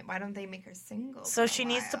permanent. Why don't they make her single? So for a she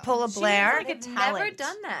needs to while? pull a Blair. like a They've never talent.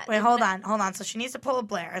 done that. Wait, hold on. So she needs to pull a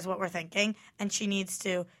Blair, is what we're thinking, and she needs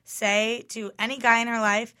to say to any guy in her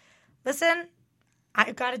life, "Listen,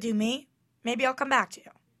 I've got to do me. Maybe I'll come back to you."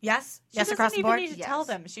 Yes, She yes, doesn't across the even board. need to tell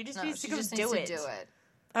them. She just No, needs to she go just do needs it. to do it.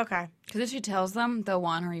 Okay. Because if she tells them, they'll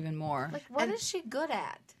want her even more. Like, what is she good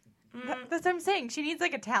at? That's what I'm saying. She needs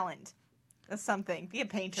like a talent. That's something. Be a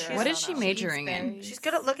painter. What I is don't she know. majoring in? She's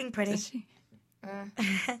good at looking pretty. Is she?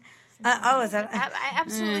 Oh, is that? I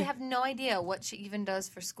absolutely have no idea what she even does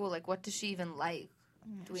for school. Like, what does she even like?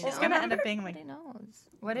 Do we She's know? gonna end up being like Nobody knows.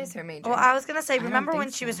 What is her major? Well, I was gonna say, don't remember when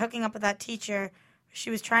think she so. was hooking up with that teacher? She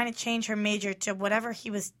was trying to change her major to whatever he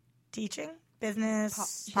was teaching,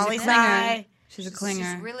 business, She's a poli clinger. sci. She's a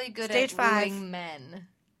clinger. She's really good Stage at 5. wooing men.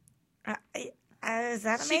 Is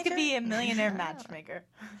that a she major? could be a millionaire matchmaker.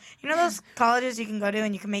 You know those colleges you can go to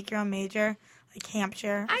and you can make your own major, like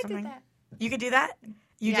Hampshire or I something. did that. You could do that.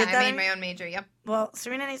 You yeah, did that. I made my own major. Yep. Well,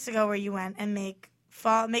 Serena needs to go where you went and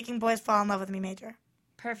making boys fall in love with me major.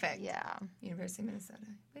 Perfect. Yeah. University of Minnesota.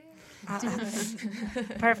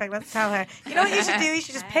 Perfect. Let's tell her. You know what you should do? You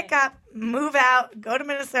should just pick up, move out, go to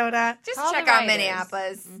Minnesota. Just Call check the out writers.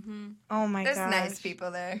 Minneapolis. Oh my There's god. nice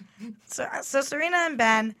people there. So Serena and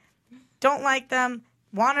Ben don't like them,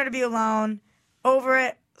 want her to be alone, over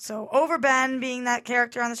it. So over Ben being that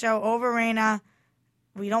character on the show, over Raina,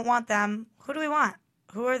 we don't want them. Who do we want?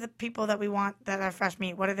 Who are the people that we want that are fresh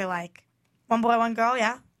meat? What are they like? One boy, one girl,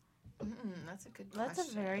 yeah? That's a good That's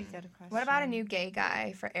a very good question. What about a new gay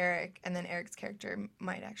guy for Eric, and then Eric's character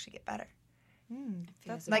might actually get better?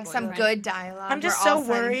 That's Like some boyfriend. good dialogue. I'm just where all so of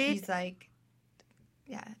a sudden worried. He's like,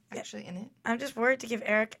 yeah, actually in it. I'm just worried to give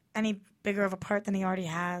Eric any bigger of a part than he already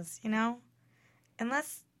has, you know?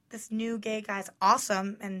 Unless this new gay guy's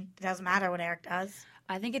awesome and it doesn't matter what Eric does.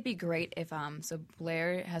 I think it'd be great if so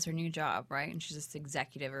Blair has her new job, right? And she's this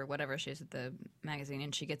executive or whatever she is at the magazine,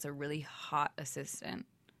 and she gets a really hot assistant.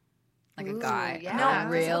 like a guy, yeah. a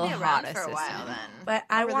real He'll be hot around for a assistant. while then. But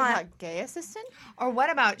I Really want. hot gay assistant? Or what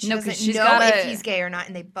about she No, 'cause doesn't she's know gotta- if he's gay or not,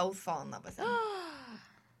 and they both fall in love with him?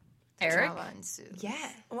 Eric? Drama ensues. Yeah.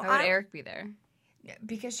 Well, Why would I- Eric be there? Yeah,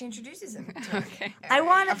 because she introduces him. To Okay. I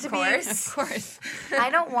want it of to course. be. Of course.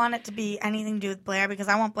 I don't want it to be anything to do with Blair because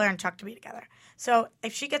I want Blair and Chuck to be together. So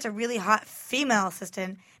if she gets a really hot female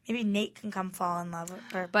assistant, maybe Nate can come fall in love with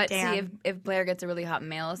her. But Dan. see, if Blair gets a really hot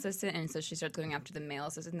male assistant, and so she starts going after the male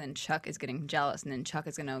assistant, then Chuck is getting jealous, and then Chuck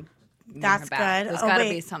is gonna. That's her back. good. There's Oh, got to wait.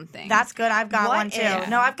 be something. That's good. I've got What one too. if-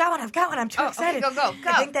 No, I've got one. I'm too Oh, okay, excited. go.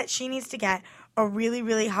 I think that she needs to get a really,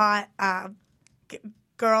 really hot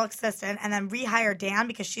girl assistant and then rehire Dan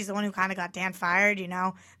because she's the one who kind of got Dan fired,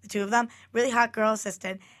 the two of them. Really hot girl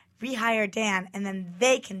assistant, rehire Dan, and then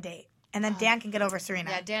they can date. And then Dan can get over Serena.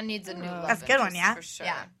 Yeah, Dan needs a new love That's a good one, interest yeah? For sure.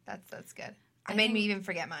 Yeah, that's good. It made me even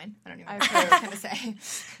forget mine. I don't even know I've what I was going to say.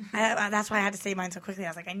 That's why I had to say mine so quickly. I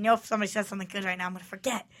was like, I know if somebody says something good right now, I'm going to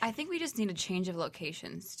forget. I think we just need a change of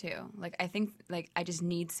locations too. Like I think I just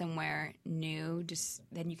need somewhere new. Just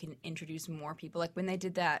then you can introduce more people. Like when they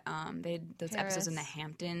did that, they had those episodes in the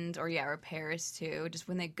Hamptons or Paris too. Just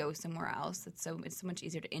when they go somewhere else, it's so much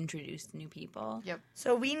easier to introduce new people. Yep.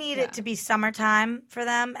 So we need it to be summertime for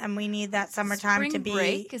them, and we need that summertime Spring to be.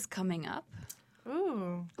 break is coming up.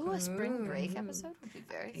 Ooh. Ooh, a spring break episode would be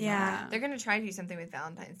very fun. Yeah, They're going to try to do something with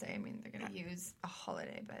Valentine's Day. I mean, they're going to use a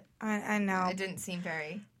holiday, but I know. it didn't seem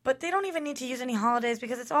very... But they don't even need to use any holidays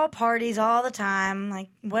because it's all parties all the time. Like,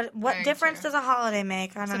 what Very difference true. does a holiday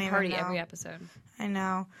make? I It's don't a even party know. every episode. I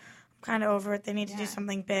know. I'm kind of over it. They need to do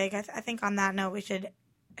something big. I think on that note, we should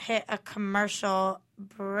hit a commercial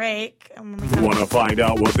break. And when we come Want to find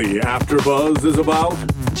out what the AfterBuzz is about?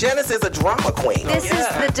 Janice is a drama queen. This is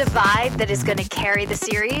the divide that is going to carry the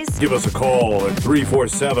series. Give us a call at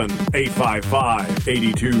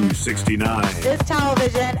 347-855-8269. this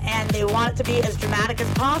television, and they want it to be as dramatic as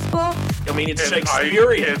possible. I mean, it's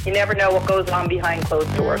Shakespearean. You never know what goes on behind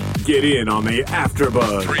closed doors. Get in on the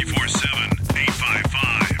AfterBuzz.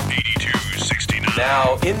 347-855-8269.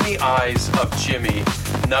 Now, in the eyes of Jimmy,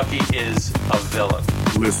 Nucky is a villain.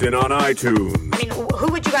 Listen on iTunes. I mean,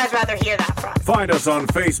 who would you guys rather hear that from? Find us on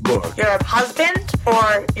Facebook. Your husband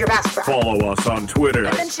or your best friend? Follow us on Twitter.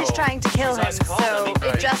 But then she's trying to kill him, so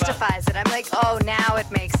it justifies it. I'm like, oh, now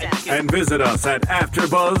it makes sense. And visit us at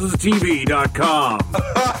AfterBuzzTV.com.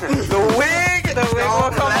 The wig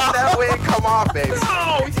will come off. That wig come off, baby.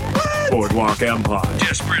 Oh, what? Boardwalk Empire.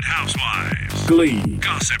 Desperate Housewives. Glee.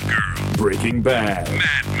 Gossip Girl. Breaking Bad.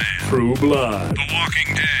 Mad Men. True Blood. The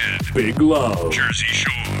Walking Dead. Big Love. Jersey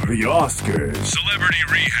Shore. The Oscars. Celebrity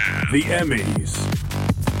Rehab. The Emmys.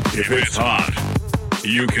 If it's hot,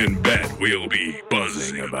 You can bet we'll be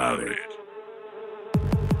buzzing about it.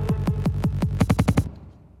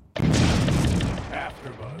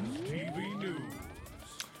 AfterBuzz TV News.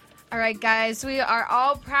 All right, guys, we are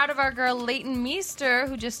all proud of our girl Leighton Meester,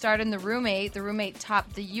 who just starred in The Roommate. The Roommate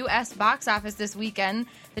topped the U.S. box office this weekend.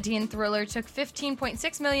 The teen thriller took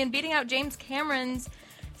 $15.6 million, beating out James Cameron's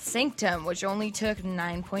Sanctum, which only took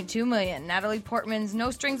 $9.2 million. Natalie Portman's No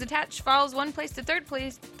Strings Attached falls one place to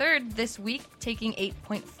third this week, taking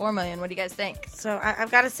 $8.4 million. What do you guys think? So I've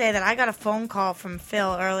got to say that I got a phone call from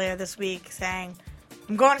Phil earlier this week saying,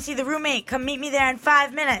 I'm going to see The Roommate. Come meet me there in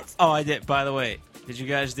 5 minutes. Oh, I did. By the way, did you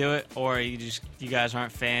guys do it, or you guys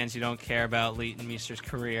aren't fans? You don't care about Leighton Meester's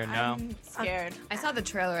career? No, I'm scared. I saw the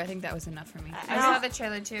trailer. I think that was enough for me. I saw the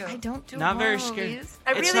trailer, too. I don't do not very horror scary. movies.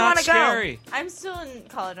 I It's really not want to go. scary. I'm still in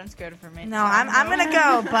college. I'm scared for me. No, I'm going to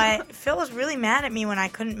go, but Phil was really mad at me when I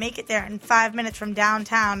couldn't make it there in 5 minutes from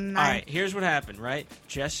downtown. And All right, here's what happened. Right,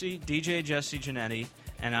 DJ Jesse Janetti,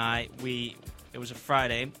 and it was a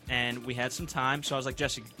Friday, and we had some time, so I was like,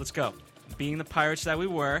 Jesse, let's go. Being the pirates that we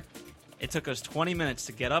were, it took us 20 minutes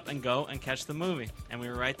to get up and go and catch the movie, and we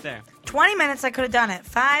were right there. 20 minutes, I could have done it.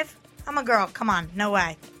 5? I'm a girl. Come on. No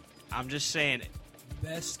way. I'm just saying,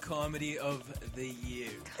 Best comedy of the year.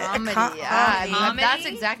 Comedy, Comedy. That's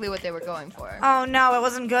exactly what they were going for. Oh, no, it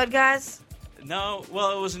wasn't good, guys? no,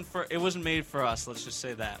 well, it wasn't made for us. Let's just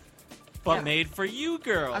say that, but Yeah. made for you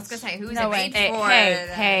girls. I was going to say, who's No it way. made for?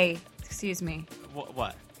 Hey, excuse me.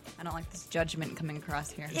 What? I don't like this judgment coming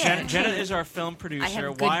across here. Yeah. Jenna is our film producer.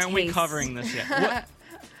 have good Why aren't we taste. covering this yet? What?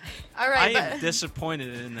 All I right, am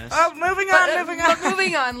disappointed in this. Oh, moving on.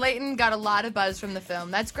 moving on. Leighton got a lot of buzz from the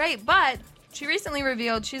film. That's great, but she recently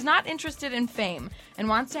revealed she's not interested in fame and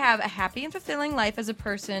wants to have a happy and fulfilling life as a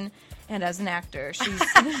person and as an actor. She's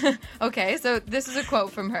okay, so this is a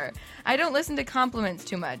quote from her. I don't listen to compliments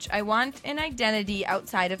too much. I want an identity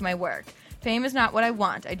outside of my work. Fame is not what I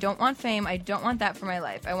want. I don't want fame. I don't want that for my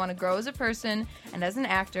life. I want to grow as a person and as an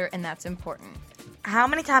actor, and that's important. How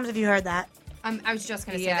many times have you heard that? I was just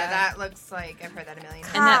going to say Yeah. that looks like I've heard that a million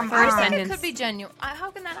times. And that Come first on. I think it sentence. could be genuine.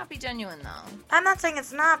 How can that not be genuine, though? I'm not saying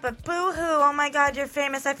it's not, but boo-hoo. Oh, my God, you're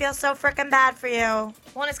famous. I feel so freaking bad for you. Well,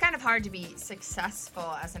 and it's kind of hard to be successful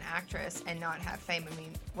as an actress and not have fame. I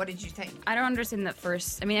mean, what did you think? I don't understand that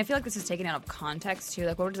first. I mean, I feel like this is taken out of context too.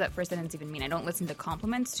 Like, what does that first sentence even mean? I don't listen to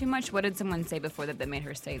compliments too much. What did someone say before that made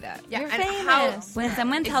her say that? Yeah, You're and famous. When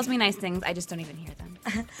someone tells me nice things, I just don't even hear them.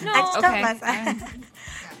 No, I just don't okay. listen.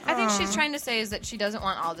 I think she's trying to say is that she doesn't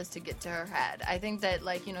want all this to get to her head. I think that,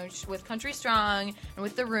 like, you know, with Country Strong and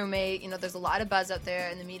with The Roommate, you know, there's a lot of buzz out there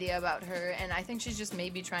in the media about her, and I think she's just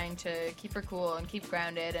maybe trying to keep her cool and keep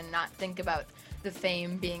grounded and not think about the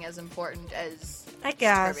fame being as important as I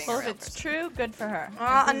guess. disturbing Well, her if real it's person. true, good for her.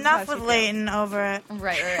 Well, This is enough how she with feels. Leighton over it.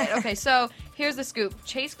 Right. Okay, so here's the scoop.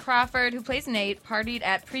 Chase Crawford, who plays Nate, partied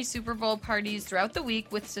at pre-Super Bowl parties throughout the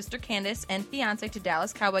week with sister Candace and fiance to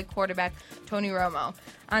Dallas Cowboy quarterback Tony Romo.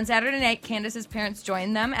 On Saturday night, Candace's parents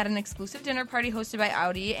joined them at an exclusive dinner party hosted by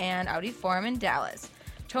Audi and Audi Forum in Dallas.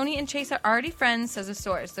 Tony and Chase are already friends, says a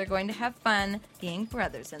source. They're going to have fun being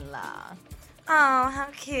brothers-in-law. Oh, how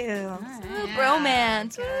cute.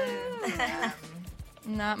 Bromance.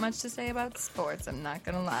 Not much to say about sports, I'm not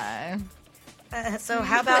going to lie. So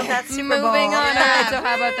how about that Super Bowl? Moving on. All right, so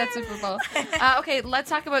how about that Super Bowl? Okay, let's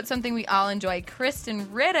talk about something we all enjoy. Kristen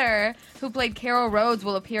Ritter, who played Carol Rhodes,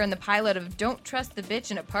 will appear in the pilot of Don't Trust the Bitch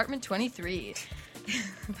in Apartment 23.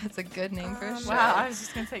 That's a good name for a show. Wow, I was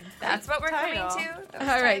just going to say That's what we're title. coming to? Those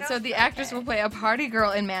All right, titles? so the actress will play a party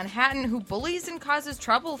girl in Manhattan who bullies and causes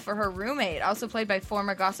trouble for her roommate, also played by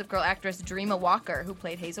former Gossip Girl actress Dreama Walker, who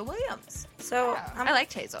played Hazel Williams. So I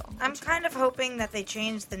liked Hazel. I'm kind of hoping that they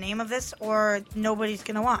change the name of this or nobody's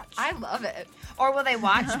going to watch. I love it. Or will they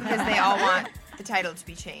watch because they all want the title to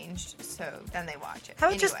be changed, so then they watch it. How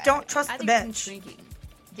about just Anyway. Don't Trust I the think it's Bitch? intriguing.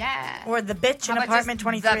 Yeah. Or The Bitch How in about Apartment just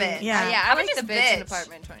 23. The Bitch? Yeah. Yeah, I How like about the just bitch in bitch?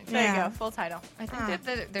 Apartment 23. There Yeah. you go, full title. I think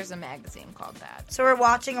that there's a magazine called that. So we're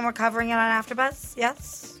watching and we're covering it on AfterBuzz?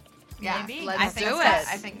 Yes? Yeah, Maybe. I Let's think do so. it.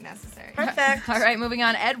 I think necessary. Perfect. All right, moving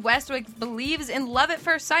on. Ed Westwick believes in love at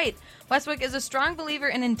first sight. Westwick is a strong believer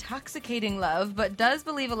in intoxicating love, but does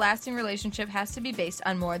believe a lasting relationship has to be based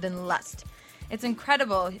on more than lust. It's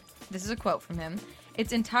incredible. This is a quote from him.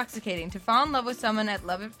 It's intoxicating. To fall in love with someone at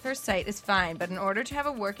love at first sight is fine, but in order to have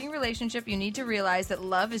a working relationship, you need to realize that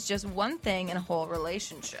love is just one thing in a whole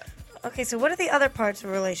relationship. Okay, so what are the other parts of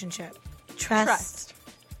a relationship? Trust.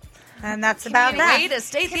 And that's about Way that. to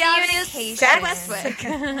state the obvious. Sex. Ed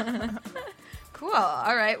Westwick. Cool.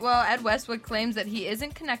 All right. Well, Ed Westwick claims that he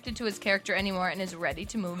isn't connected to his character anymore and is ready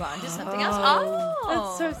to move on to something else.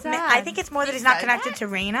 Oh, That's so I mean, sad. I think it's more that he's not connected to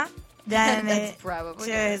Raina than That's it, probably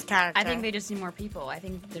to it. his character. I think they just need more people. I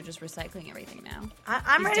think they're just recycling everything now.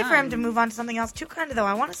 I'm He's ready for him to done. move on to something else too, kind of, though.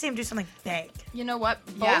 I want to see him do something big. You know what?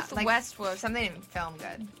 Yeah, Both like Westwick, something in film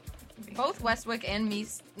good. both Westwick and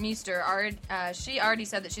Meester are. She already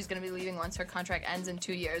said that she's going to be leaving once her contract ends in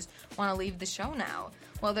 2 years. Want to leave the show now?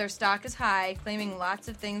 Well, their stock is high, claiming lots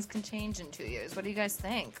of things can change in 2 years. What do you guys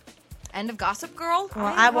think? End of Gossip Girl? Well,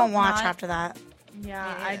 I won't hope watch not. after that. Yeah, Me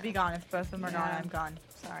neither. I'd be gone if both of them are gone. Yeah. I'm gone.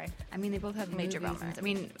 Sorry. I mean, they both have Major movies. bummer. I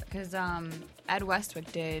mean, because Ed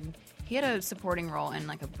Westwick did. He had a supporting role in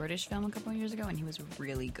like a British film a couple of years ago, and he was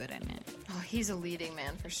really good in it. Oh, he's a leading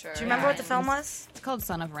man for sure. Do you remember what the film was? It's called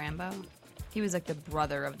Son of Rambo. He was like the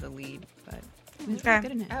brother of the lead, but he was Okay. really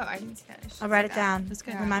good in it. Oh, I didn't see that. I should I'll write see it that. down. That's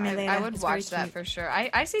good. Remind me later. I would It's very watch that cute. for sure.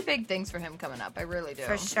 I see big things for him coming up. I really do.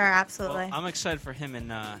 For sure, absolutely. Well, I'm excited for him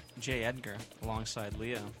and J. Edgar alongside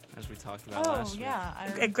Leo, as we talked about Oh, last week. yeah.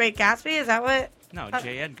 A Great Gatsby? Is that what? No,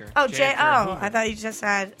 J. Edgar. Oh, J. Jay. Edgar Oh, Hoover. I thought you just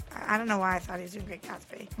said. I don't know why I thought he was doing Great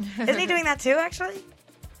Gatsby. Isn't he doing that too, actually?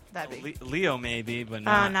 That'd be. Leo maybe, but Oh,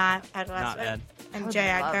 not, not Ed not Westwick. Ed. I And would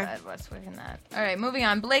Jay love Edgar. Ed Westwick in that. All right, moving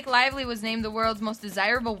on. Blake Lively was named the world's most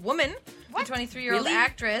desirable woman. What? The 23-year-old Really?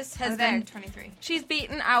 actress has Oh, there, been 23. She's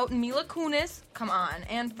beaten out Mila Kunis. Come on,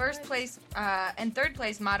 and third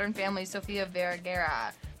place, Modern Family Sofia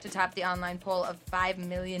Vergara to top the online poll of 5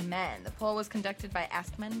 million men. The poll was conducted by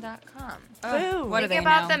AskMen.com. Boo. What do Think they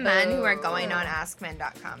about know? the men who are going on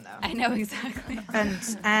AskMen.com, though. I know exactly.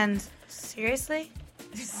 And seriously?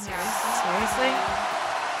 Seriously? Seriously?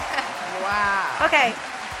 Wow. Okay,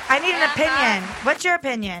 I need an opinion. What's your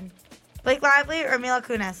opinion? Blake Lively or Mila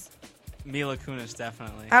Kunis? Mila Kunis,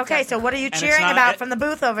 definitely. Okay, so what are you And it's cheering not- about it- from the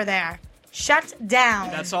booth over there? Shut down.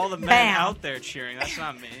 That's all the men Bam. out there cheering. That's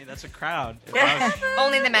not me. That's a crowd. If I was-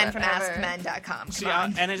 Only the men from Whatever. AskMen.com. See,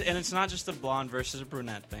 Come on. and it's not just a blonde versus a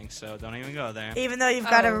brunette thing, so don't even go there. Even though you've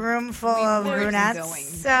got a Oh, room full of we're brunettes. going.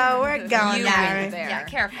 So we're going You there. went there. Yeah,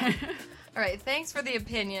 careful. All right, thanks for the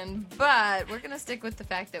opinion, but we're going to stick with the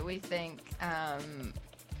fact that we think...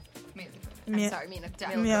 Mina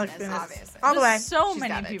Kunis, obviously. All the way. So She's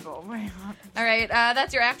many got it. people. All right,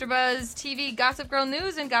 that's your AfterBuzz TV Gossip Girl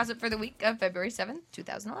news and gossip for the week of February 7th,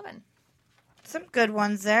 2011. Some good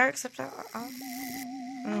ones there, except... And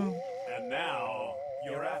now,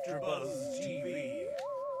 your AfterBuzz TV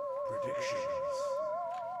predictions.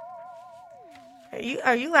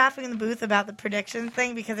 Are you laughing in the booth about the prediction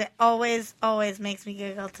thing? Because it always makes me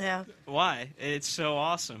giggle, too. Why? It's so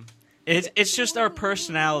awesome. It's just our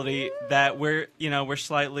personality that we're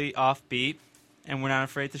slightly offbeat, and we're not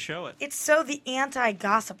afraid to show it. It's so the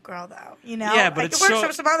anti-Gossip Girl, though, Yeah, but like, it's it works so,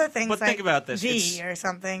 for some other things, but like think about this. V or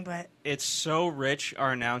something, but... It's so Rich,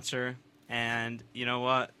 our announcer, and you know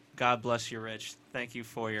what? God bless you, Rich. Thank you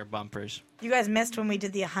for your bumpers. You guys missed when we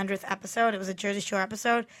did the 100th episode. It was a Jersey Shore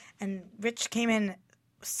episode, and Rich came in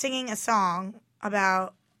singing a song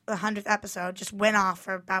about the 100th episode, just went off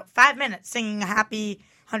for about 5 minutes singing a happy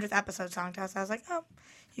 100th episode song to us. I was like, oh,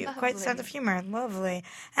 you have quite a sense of humor. Lovely.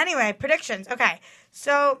 Anyway, predictions. Okay,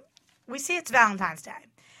 so we see it's Valentine's Day.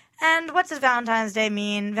 And what does Valentine's Day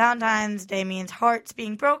mean? Valentine's Day means hearts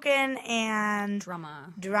being broken and...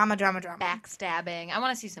 Drama. Backstabbing. I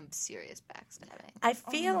want to see some serious backstabbing. I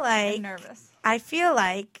feel like... I'm nervous. I feel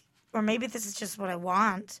like, or maybe this is just what I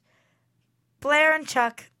want, Blair and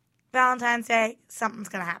Chuck, Valentine's Day, something's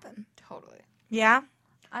going to happen. Totally. Yeah?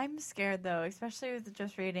 I'm scared, though, especially with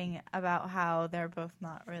just reading about how they're both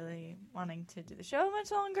not really wanting to do the show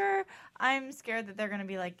much longer. I'm scared that they're going to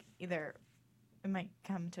be, like, either... It might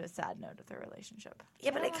come to a sad note of their relationship. Yeah,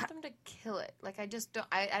 but I want them to kill it. Like, I just don't...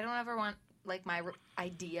 I don't ever want, like, my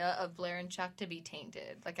idea of Blair and Chuck to be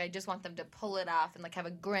tainted. Like, I just want them to pull it off and, like, have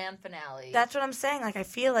a grand finale. That's what I'm saying. Like, I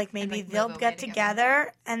feel like maybe like, they'll live get away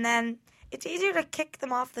together, and then it's easier to kick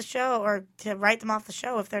them off the show or to write them off the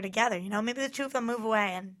show if they're together. You know, maybe the two of them move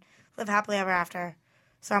away and live happily ever after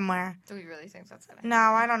somewhere. Do we really think that's going to happen? No,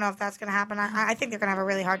 I don't know if that's going to happen. I think they're going to have a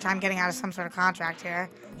really hard time getting out of some sort of contract here.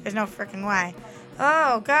 There's no freaking way.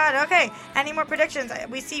 Oh, God. Okay. Any more predictions?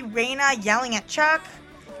 We see Raina yelling at Chuck.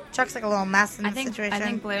 Chuck's like a little mess in the situation. I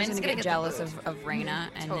think Blair's going to get jealous of Raina,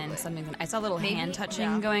 and then something. I saw a little hand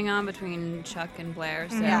touching going on between Chuck and Blair.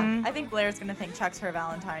 So. Yeah, I think Blair's going to think Chuck's her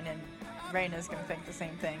Valentine, and Raina's going to think the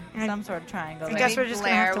same thing. Some sort of triangle. I guess we're just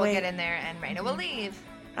going to have to wait. Blair will get in there, and Raina will leave.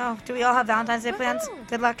 Oh, do we all have Valentine's Day plans?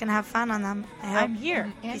 Good luck and have fun on them. I'm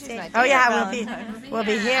here. Oh yeah, we'll be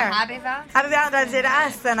here. Happy Valentine's. Happy Valentine's Day to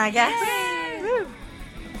us, then I guess. Woo.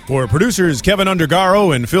 For producers Kevin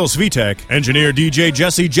Undergaro and Phil Svitek, engineer DJ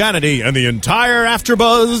Jesse Janity, and the entire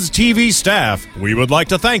AfterBuzz TV staff, we would like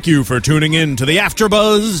to thank you for tuning in to the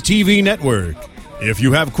AfterBuzz TV network. If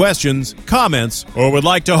you have questions, comments, or would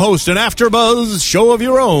like to host an AfterBuzz show of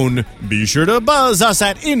your own, be sure to buzz us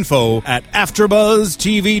at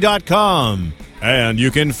info@AfterBuzzTV.com. And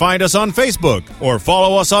you can find us on Facebook or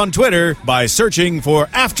follow us on Twitter by searching for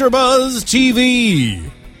AfterBuzz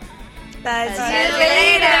TV. Buzz See you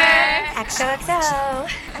later. XOXO.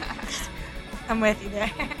 I'm with you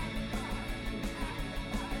there.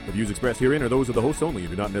 The views expressed herein are those of the hosts only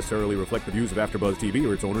and do not necessarily reflect the views of AfterBuzz TV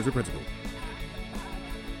or its owners or principals.